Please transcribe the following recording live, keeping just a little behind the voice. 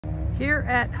here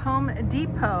at Home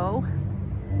Depot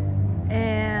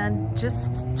and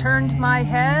just turned my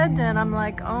head and I'm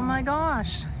like, oh my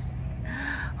gosh,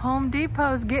 Home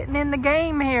Depot's getting in the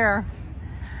game here.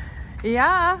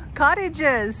 Yeah,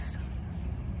 cottages.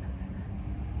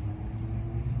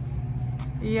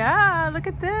 Yeah, look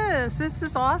at this. This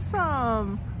is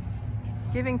awesome.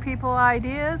 Giving people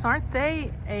ideas. Aren't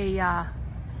they a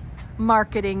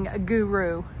marketing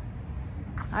guru?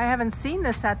 I haven't seen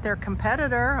this at their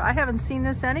competitor. I haven't seen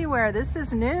this anywhere. This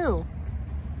is new.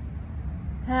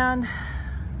 And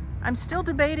I'm still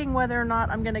debating whether or not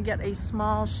I'm gonna get a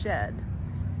small shed.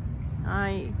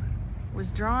 I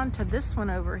was drawn to this one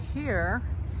over here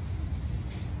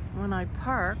when I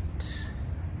parked.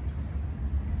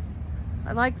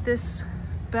 I like this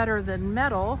better than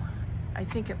metal. I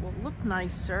think it will look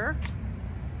nicer.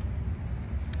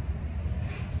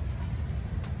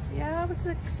 Yeah, I was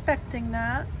expecting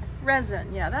that.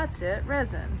 Resin, yeah, that's it,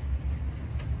 resin.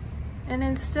 And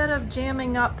instead of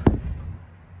jamming up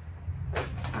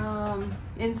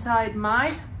inside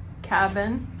my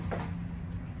cabin,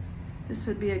 this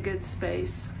would be a good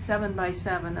space. 7 by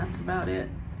 7, that's about it.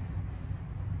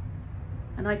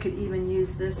 And I could even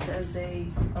use this as a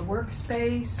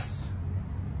workspace.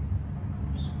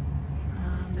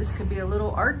 This could be a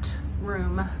little art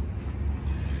room.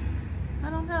 I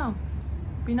don't know.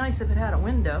 Be nice if it had a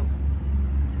window.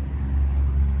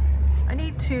 I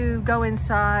need to go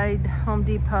inside Home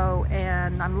Depot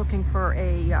and I'm looking for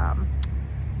a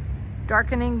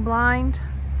darkening blind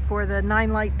for the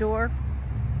 9-light door.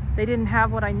 They didn't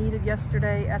have what I needed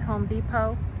yesterday at Home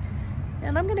Depot.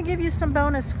 And I'm gonna give you some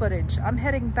bonus footage. I'm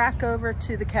heading back over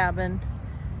to the cabin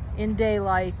in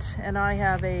daylight and I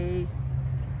have a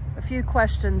few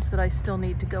questions that I still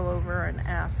need to go over and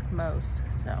ask Mose.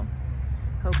 So,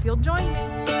 hope you'll join me.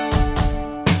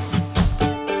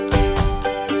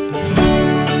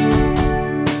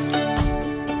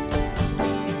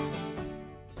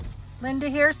 Linda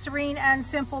here, Serene and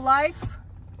Simple Life.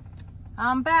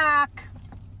 I'm back.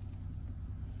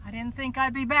 I didn't think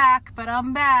I'd be back, but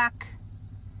I'm back.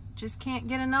 Just can't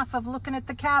get enough of looking at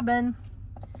the cabin.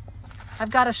 I've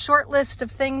got a short list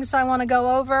of things I want to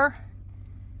go over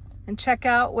and check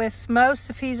out with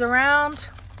Mose if he's around.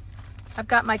 I've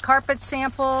got my carpet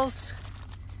samples.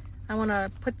 I want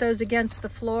to put those against the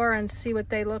floor and see what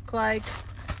they look like.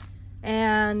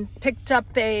 And picked up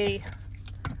a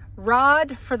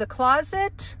rod for the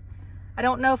closet. I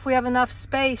don't know if we have enough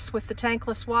space with the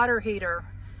tankless water heater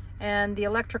and the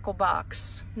electrical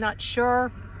box. Not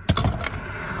sure.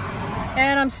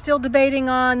 And I'm still debating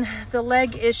on the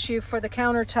leg issue for the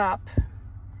countertop.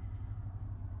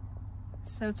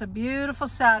 So it's a beautiful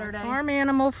Saturday. Our farm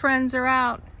animal friends are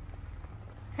out.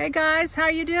 Hey guys, how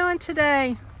you doing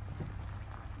today?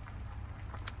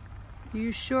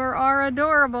 You sure are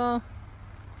adorable.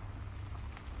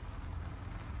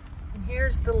 And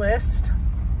here's the list.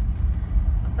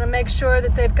 I'm gonna make sure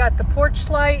that they've got the porch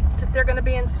light that they're gonna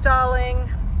be installing.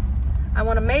 I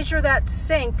wanna measure that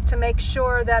sink to make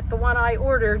sure that the one I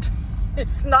ordered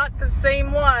is not the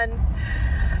same one,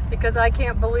 because I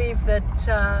can't believe that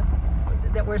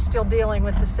that we're still dealing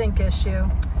with the sink issue.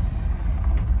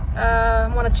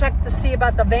 I want to check to see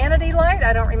about the vanity light.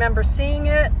 I don't remember seeing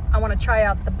it. I want to try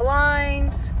out the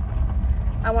blinds.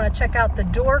 I want to check out the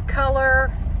door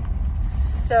color.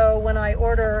 So when I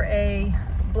order a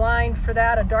blind for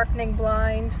that, a darkening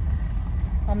blind,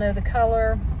 I'll know the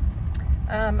color.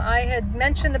 I had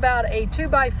mentioned about a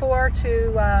 2x4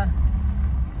 to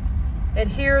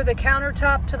adhere the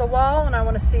countertop to the wall, and I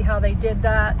want to see how they did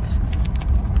that.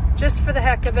 Just for the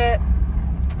heck of it.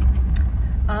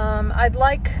 I'd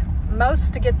like Mose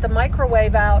to get the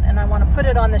microwave out and I want to put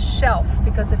it on the shelf,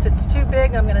 because if it's too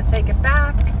big, I'm going to take it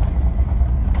back.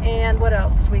 And what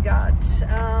else do we got?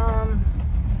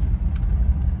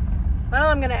 Well,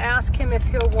 I'm going to ask him if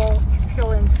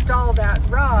he'll install that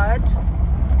rod,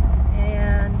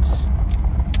 and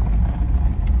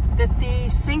that the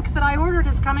sink that I ordered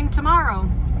is coming tomorrow.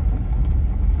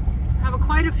 I have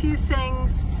quite a few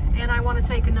things, and I want to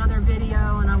take another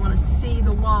video, and I want to see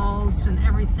the walls and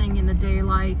everything in the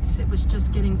daylight. It was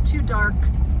just getting too dark.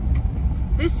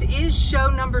 This is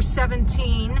show number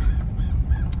 17.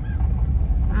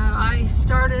 I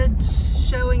started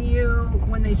showing you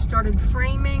when they started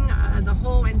framing the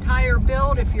whole entire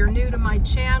build. If you're new to my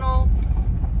channel,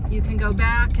 you can go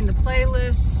back in the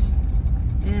playlists,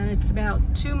 and it's about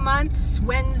 2 months,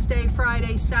 Wednesday,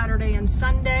 Friday, Saturday, and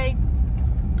Sunday.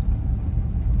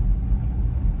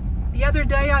 The other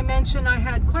day I mentioned I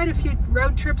had quite a few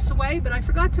road trips away, but I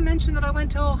forgot to mention that I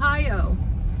went to Ohio.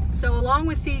 So along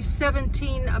with these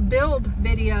 17 build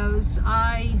videos,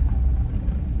 I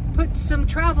put some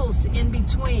travels in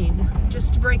between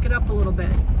just to break it up a little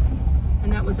bit.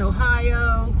 And that was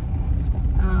Ohio.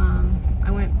 I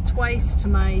went twice to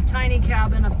my tiny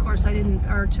cabin. Of course, I didn't,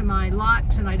 or to my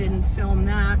lot, and I didn't film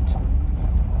that.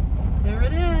 There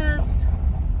it is.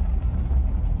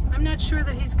 I'm not sure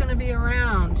that he's going to be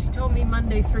around. He told me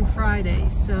Monday through Friday,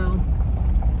 so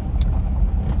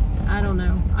I don't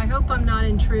know. I hope I'm not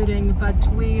intruding, but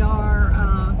we are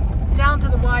down to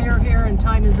the wire here, and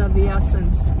time is of the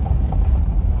essence.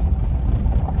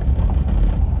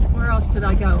 Where else did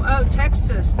I go? Oh,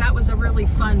 Texas. That was a really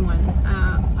fun one.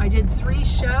 I did 3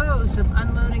 shows of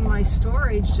unloading my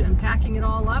storage and packing it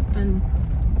all up and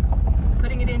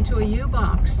putting it into a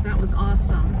U-box. That was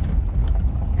awesome.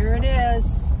 Here it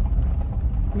is.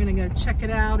 I'm gonna go check it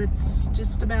out. It's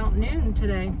just about noon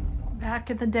today.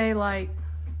 Back in the daylight.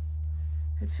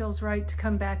 It feels right to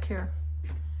come back here.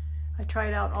 I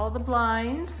tried out all the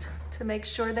blinds to make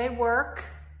sure they work.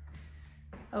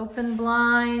 Open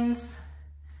blinds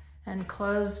and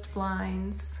closed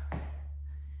blinds.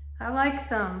 I like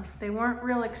them. They weren't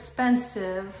real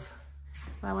expensive.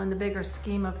 Well, in the bigger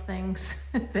scheme of things,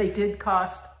 they did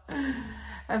cost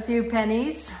a few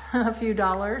pennies, a few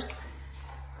dollars.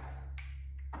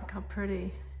 Look how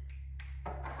pretty.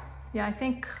 Yeah, I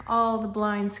think all the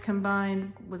blinds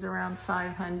combined was around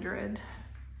 $500,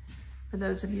 for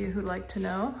those of you who like to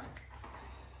know.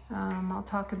 I'll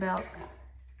talk about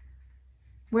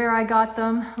where I got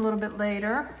them a little bit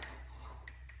later,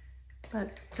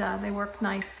 but they work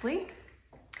nicely.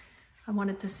 I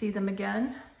wanted to see them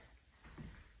again.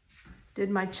 Did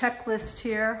my checklist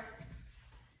here.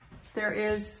 So there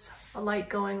is a light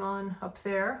going on up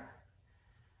there.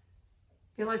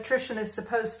 The electrician is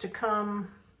supposed to come,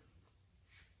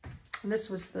 and this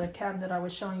was the cabinet I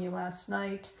was showing you last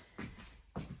night.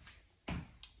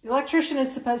 The electrician is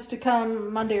supposed to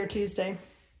come Monday or Tuesday.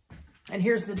 And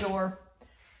here's the door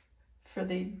for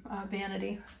the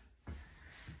vanity.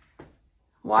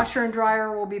 Washer and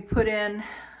dryer will be put in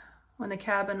when the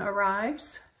cabin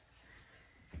arrives.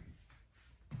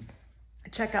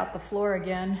 Check out the floor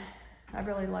again. I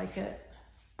really like it.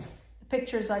 The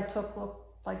pictures I took look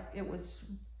like it was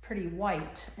pretty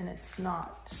white, and it's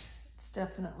not. It's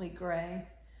definitely gray.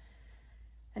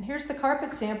 And here's the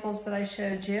carpet samples that I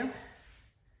showed you.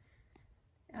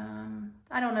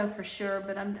 I don't know for sure,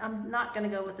 but I'm not gonna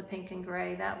go with the pink and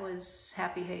gray. That was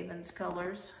Happy Haven's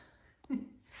colors.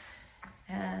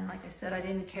 And like I said, I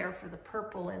didn't care for the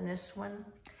purple in this one.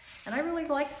 And I really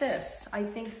like this. I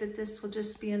think that this will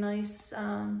just be a nice,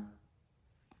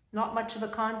 not much of a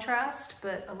contrast,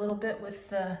 but a little bit with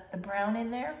the brown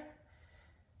in there.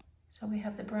 So we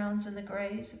have the browns and the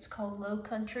grays. It's called Low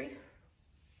Country.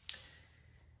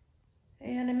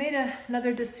 And I made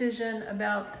another decision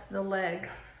about the leg.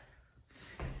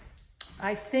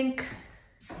 I think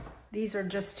these are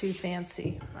just too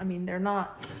fancy. I mean, they're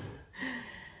not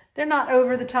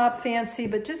over the top fancy,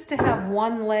 but just to have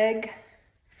one leg,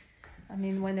 I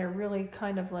mean, when they're really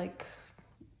kind of like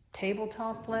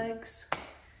tabletop legs,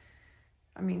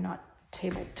 I mean, not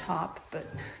tabletop, but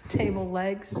table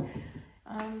legs,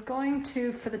 I'm going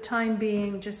to, for the time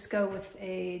being, just go with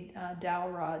a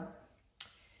dowel rod.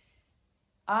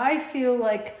 I feel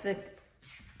like the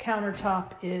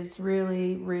countertop is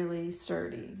really, really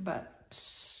sturdy, but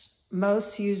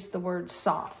Mose used the word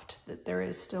soft, that there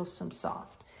is still some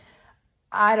soft.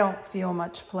 I don't feel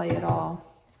much play at all.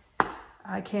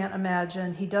 I can't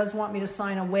imagine. He does want me to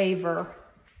sign a waiver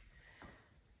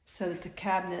so that the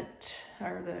cabinet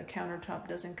or the countertop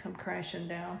doesn't come crashing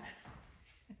down.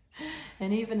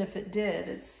 And even if it did,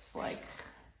 it's like,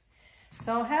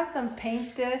 so I'll have them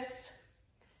paint this,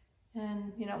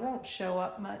 and you know, it won't show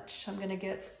up much. I'm gonna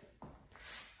get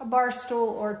a bar stool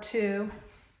or 2.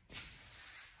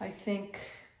 I think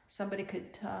somebody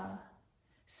could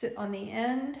sit on the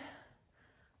end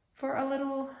for a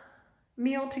little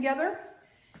meal together,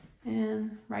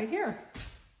 and right here.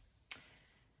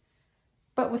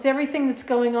 But with everything that's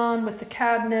going on with the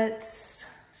cabinets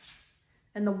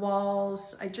and the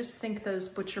walls, I just think those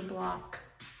butcher block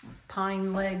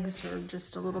pine legs are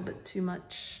just a little bit too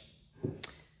much.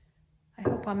 I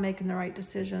hope I'm making the right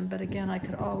decision, but again, I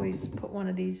could always put one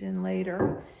of these in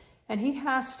later. And he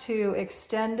has to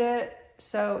extend it,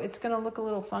 so it's gonna look a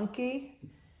little funky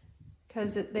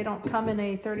because they don't come in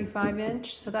a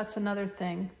 35-inch, so that's another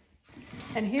thing.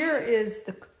 And here is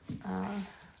the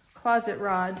closet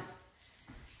rod,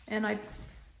 and I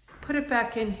put it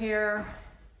back in here,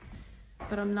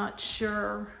 but I'm not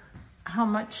sure how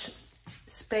much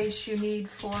space you need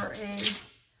for a,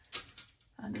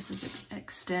 this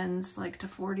extends like to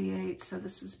 48, so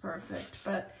this is perfect,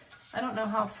 but I don't know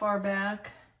how far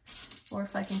back. Or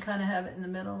if I can kind of have it in the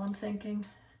middle, I'm thinking,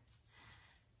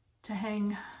 to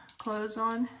hang clothes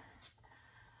on.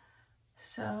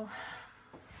 So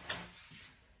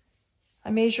I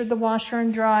measured the washer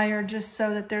and dryer just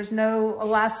so that there's no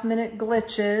last minute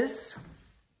glitches.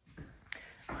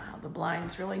 Wow, the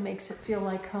blinds really makes it feel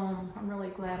like home. I'm really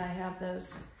glad I have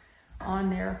those on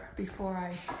there before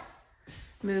I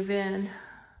move in.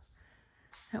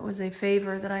 That was a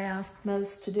favor that I asked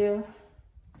Mose to do.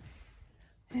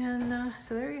 And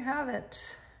so there you have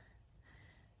it.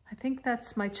 I think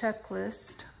that's my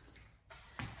checklist.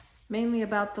 Mainly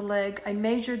about the leg. I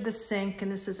measured the sink,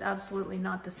 and this is absolutely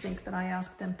not the sink that I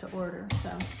asked them to order.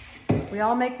 So we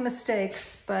all make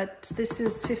mistakes, but this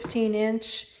is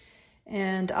 15-inch,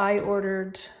 and I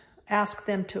asked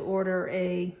them to order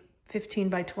a 15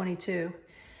 by 22.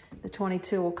 The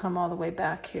 22 will come all the way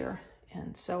back here.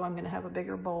 And so I'm gonna have a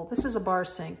bigger bowl. This is a bar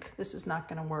sink. This is not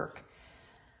gonna work.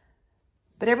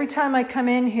 But every time I come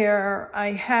in here,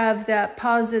 I have that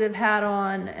positive hat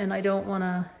on, and I don't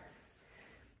wanna,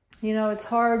 you know, it's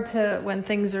hard to, when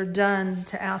things are done,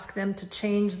 to ask them to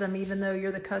change them, even though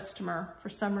you're the customer. For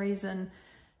some reason,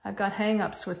 I've got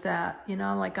hang-ups with that, you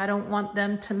know, like I don't want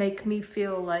them to make me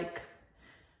feel like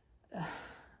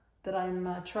that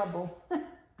I'm trouble.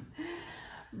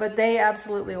 But they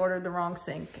absolutely ordered the wrong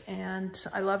sink, and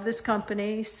I love this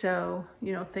company, so,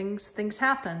 you know, things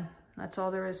happen. That's all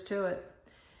there is to it.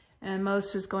 And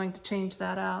Mose is going to change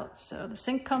that out. So the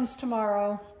sink comes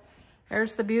tomorrow.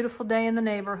 There's the beautiful day in the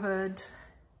neighborhood.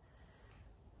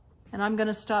 And I'm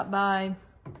gonna stop by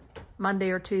Monday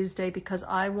or Tuesday because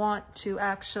I want to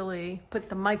actually put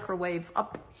the microwave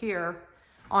up here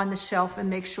on the shelf and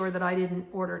make sure that I didn't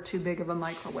order too big of a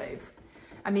microwave.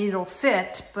 I mean, it'll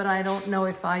fit, but I don't know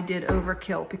if I did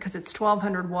overkill because it's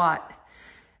 1200 watt.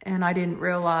 And I didn't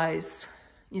realize,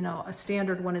 you know, a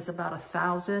standard one is about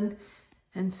 1000.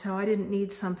 And so I didn't need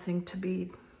something to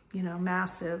be, you know,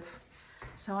 massive.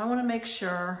 So I want to make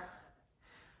sure,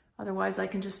 otherwise I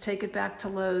can just take it back to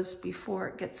Lowe's before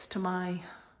it gets to my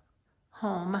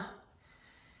home,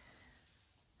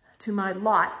 to my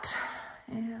lot.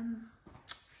 And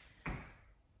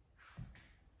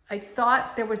I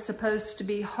thought there was supposed to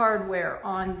be hardware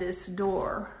on this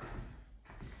door.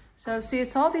 So see,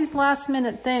 it's all these last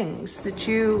minute things that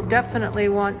you definitely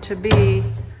want to be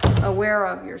aware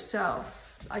of yourself.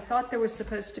 I thought there was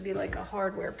supposed to be like a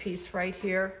hardware piece right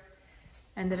here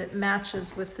and that it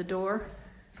matches with the door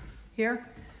here.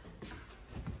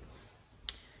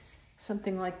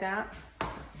 Something like that.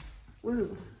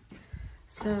 Woo.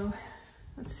 So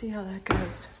let's see how that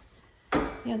goes.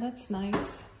 Yeah, that's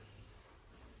nice.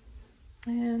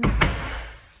 And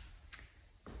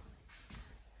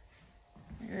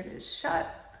there it is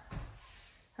shut.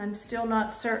 I'm still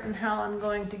not certain how I'm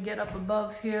going to get up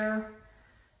above here.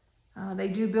 They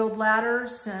do build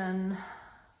ladders, and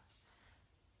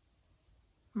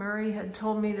Murray had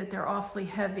told me that they're awfully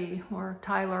heavy, or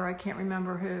Tyler, I can't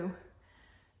remember who.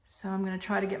 So I'm gonna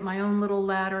try to get my own little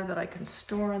ladder that I can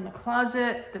store in the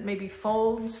closet that maybe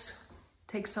folds,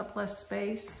 takes up less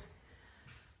space.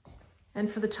 And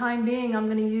for the time being, I'm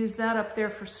gonna use that up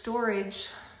there for storage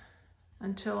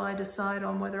until I decide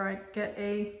on whether I get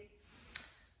a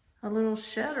little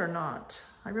shed or not.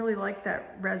 I really like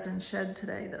that resin shed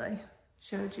today that I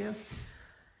showed you.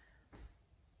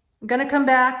 I'm gonna come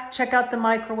back, check out the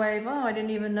microwave. Oh, I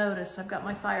didn't even notice. I've got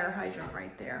my fire hydrant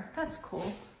right there. That's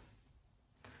cool.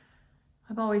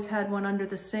 I've always had one under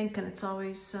the sink, and it's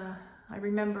always, I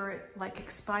remember it like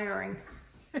expiring.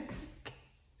 I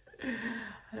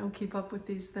don't keep up with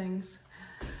these things,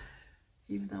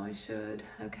 even though I should.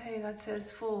 Okay, that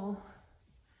says full.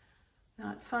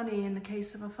 Not funny in the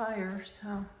case of a fire,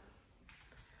 so.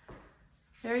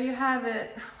 There you have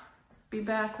it. Be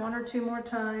back 1 or 2 more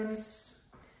times.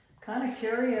 Kind of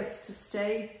curious to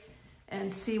stay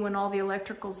and see when all the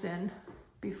electrical's in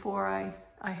before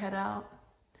I head out.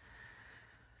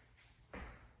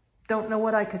 Don't know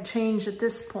what I could change at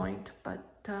this point, but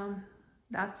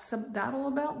that'll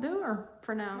about do her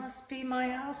for now. Must be my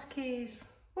house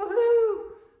keys.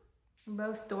 Woohoo!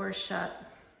 Both doors shut.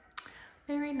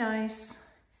 Very nice.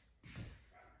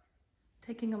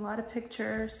 Taking a lot of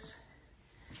pictures.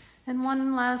 And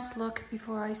one last look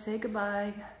before I say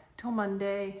goodbye till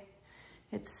Monday.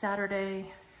 It's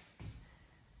Saturday.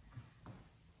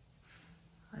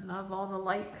 I love all the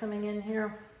light coming in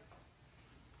here.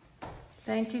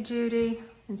 Thank you, Judy,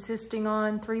 insisting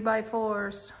on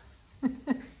 3x4s.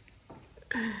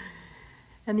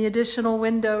 And the additional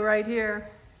window right here.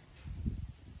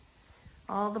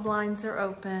 All the blinds are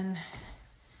open.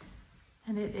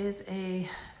 And it is a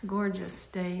gorgeous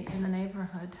day in the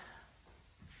neighborhood.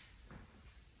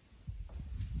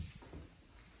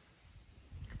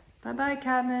 Bye-bye,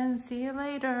 cabin. See you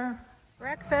later.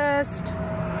 Breakfast.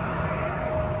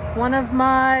 One of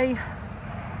my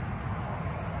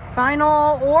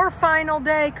final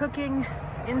day cooking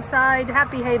inside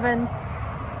Happy Haven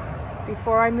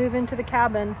before I move into the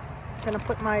cabin. I'm gonna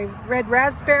put my red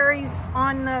raspberries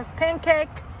on the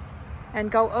pancake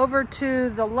and go over to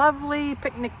the lovely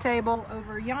picnic table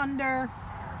over yonder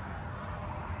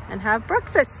and have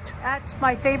breakfast at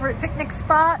my favorite picnic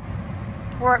spot,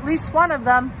 or at least one of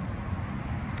them.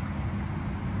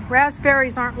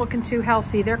 Raspberries aren't looking too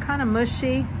healthy. They're kind of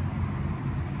mushy.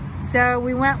 So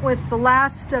we went with the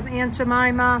last of Aunt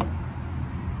Jemima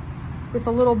with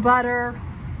a little butter.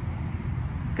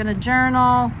 Gonna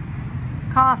journal,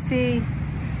 coffee,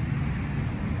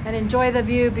 and enjoy the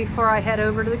view before I head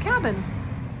over to the cabin.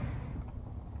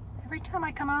 Every time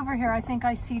I come over here, I think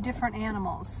I see different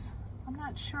animals. I'm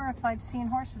not sure if I've seen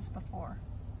horses before.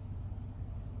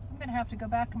 I'm gonna have to go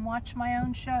back and watch my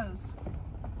own shows.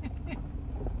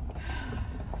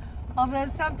 Although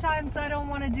sometimes I don't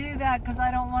want to do that because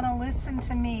I don't want to listen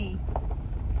to me.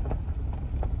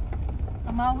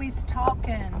 I'm always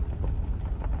talking.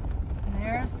 And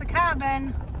there's the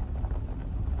cabin.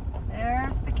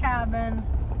 There's the cabin.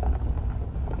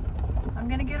 I'm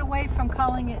going to get away from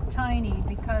calling it tiny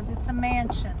because it's a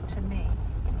mansion to me.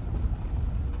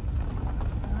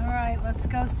 All right, let's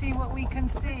go see what we can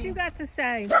see. What you got to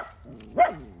say?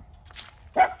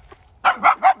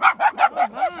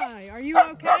 Oh my, are you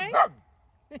okay?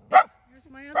 Here's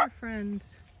my other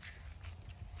friends.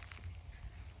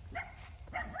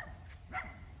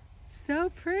 So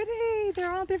pretty.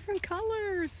 They're all different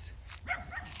colors.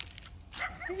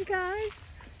 Hey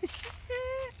guys.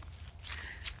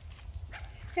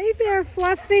 Hey there,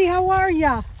 Fluffy. How are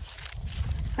ya?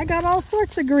 I got all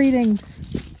sorts of greetings.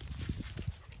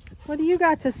 What do you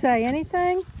got to say?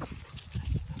 Anything?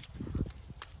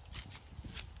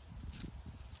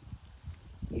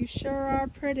 You sure are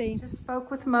pretty. Just spoke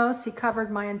with Mose. He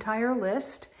covered my entire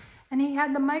list and he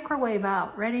had the microwave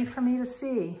out ready for me to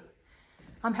see.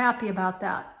 I'm happy about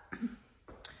that.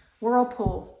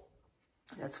 Whirlpool.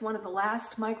 That's one of the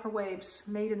last microwaves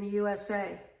made in the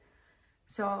USA.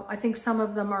 So I think some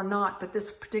of them are not, but this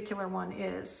particular one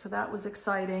is. So that was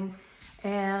exciting.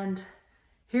 And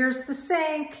here's the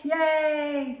sink.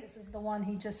 Yay! This is the one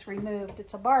he just removed.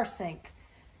 It's a bar sink.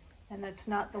 And that's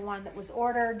not the one that was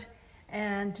ordered.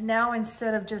 And now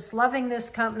instead of just loving this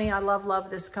company, I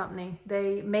love this company.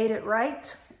 They made it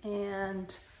right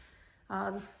and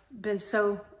been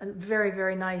so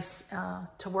very nice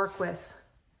to work with.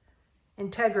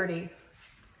 Integrity,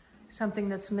 something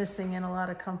that's missing in a lot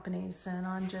of companies. And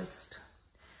I'm just,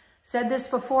 said this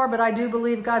before, but I do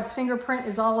believe God's fingerprint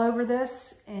is all over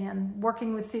this. And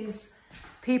working with these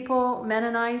people,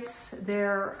 Mennonites,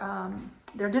 their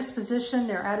disposition,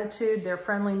 their attitude, their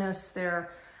friendliness, their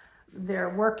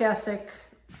work ethic,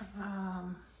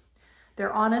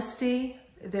 their honesty,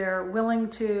 their willing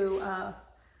to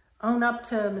own up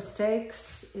to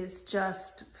mistakes is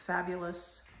just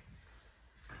fabulous.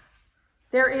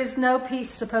 There is no piece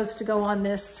supposed to go on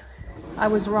this. I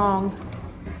was wrong.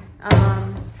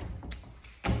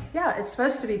 Yeah, it's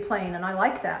supposed to be plain and I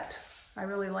like that. I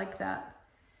really like that.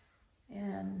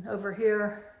 And over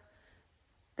here,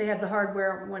 they have the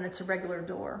hardware when it's a regular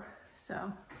door.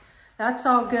 So that's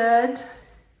all good.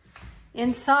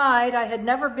 Inside, I had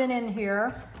never been in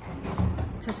here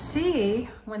to see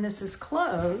when this is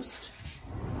closed.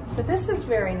 So this is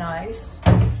very nice.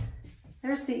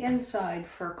 There's the inside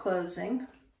for closing.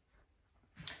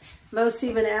 Mose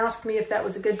even asked me if that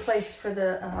was a good place for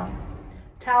the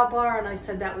towel bar, and I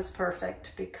said that was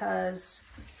perfect because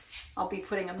I'll be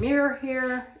putting a mirror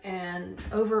here, and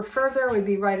over further we'd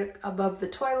be right above the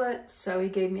toilet, so he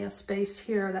gave me a space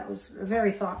here. That was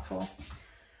very thoughtful.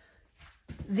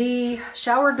 The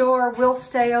shower door will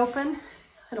stay open.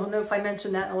 I don't know if I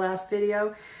mentioned that in the last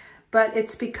video, but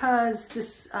it's because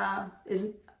this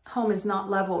home is not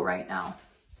level right now.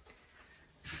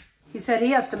 He said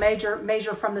he has to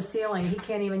measure from the ceiling. He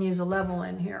can't even use a level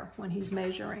in here when he's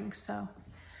measuring. So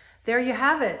there you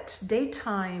have it,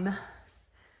 daytime.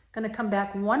 Gonna come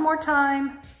back one more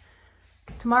time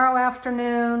tomorrow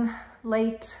afternoon,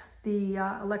 late. The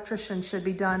electrician should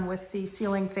be done with the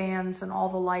ceiling fans and all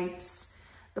the lights,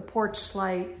 the porch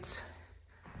light.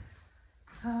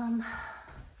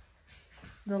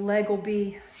 The leg will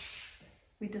be,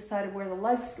 we decided where the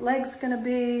leg's gonna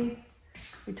be.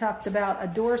 We talked about a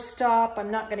door stop.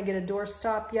 I'm not gonna get a door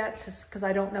stop yet just because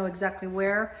I don't know exactly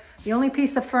where. The only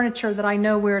piece of furniture that I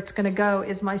know where it's gonna go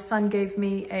is my son gave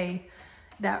me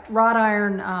that wrought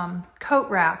iron coat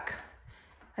rack.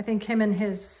 I think him and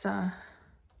his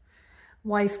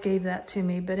wife gave that to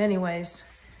me, but anyways,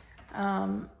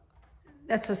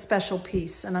 That's a special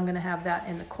piece, and I'm going to have that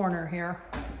in the corner here.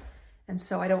 And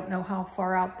so I don't know how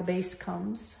far out the base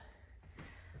comes.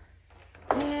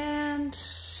 And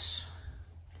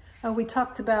oh, we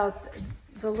talked about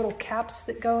the little caps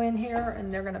that go in here,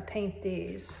 and they're going to paint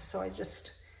these. So I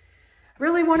just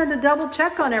really wanted to double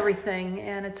check on everything,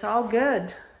 and it's all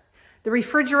good. The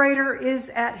refrigerator is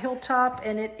at Hilltop,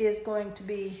 and it is going to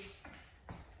be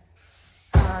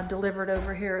delivered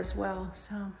over here as well.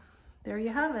 So there you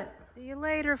have it. See you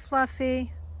later,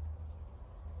 Fluffy.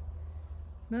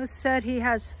 Mose said he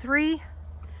has 3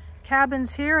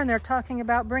 cabins here, and they're talking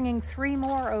about bringing 3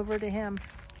 more over to him.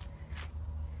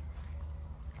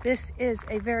 This is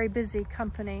a very busy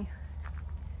company.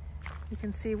 You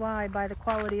can see why by the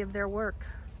quality of their work.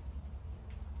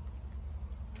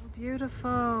 Oh,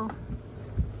 beautiful.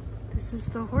 This is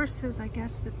the horses, I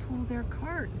guess, that pull their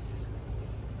carts.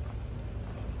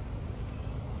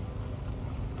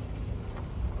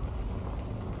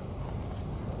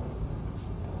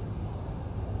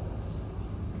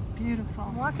 Beautiful.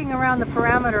 I'm walking around the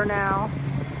perimeter now.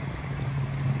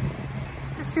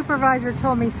 The supervisor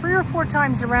told me 3 or 4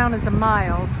 times around is a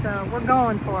mile, so we're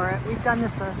going for it. We've done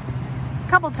this a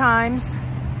couple times.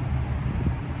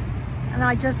 And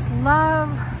I just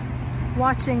love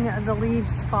watching the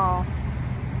leaves fall.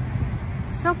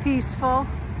 So peaceful.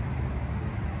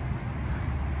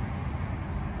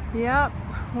 Yep,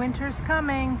 winter's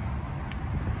coming.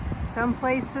 Some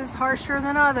places harsher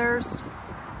than others.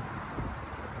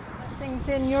 Blessings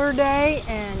in your day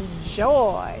and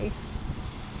joy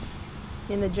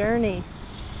in the journey.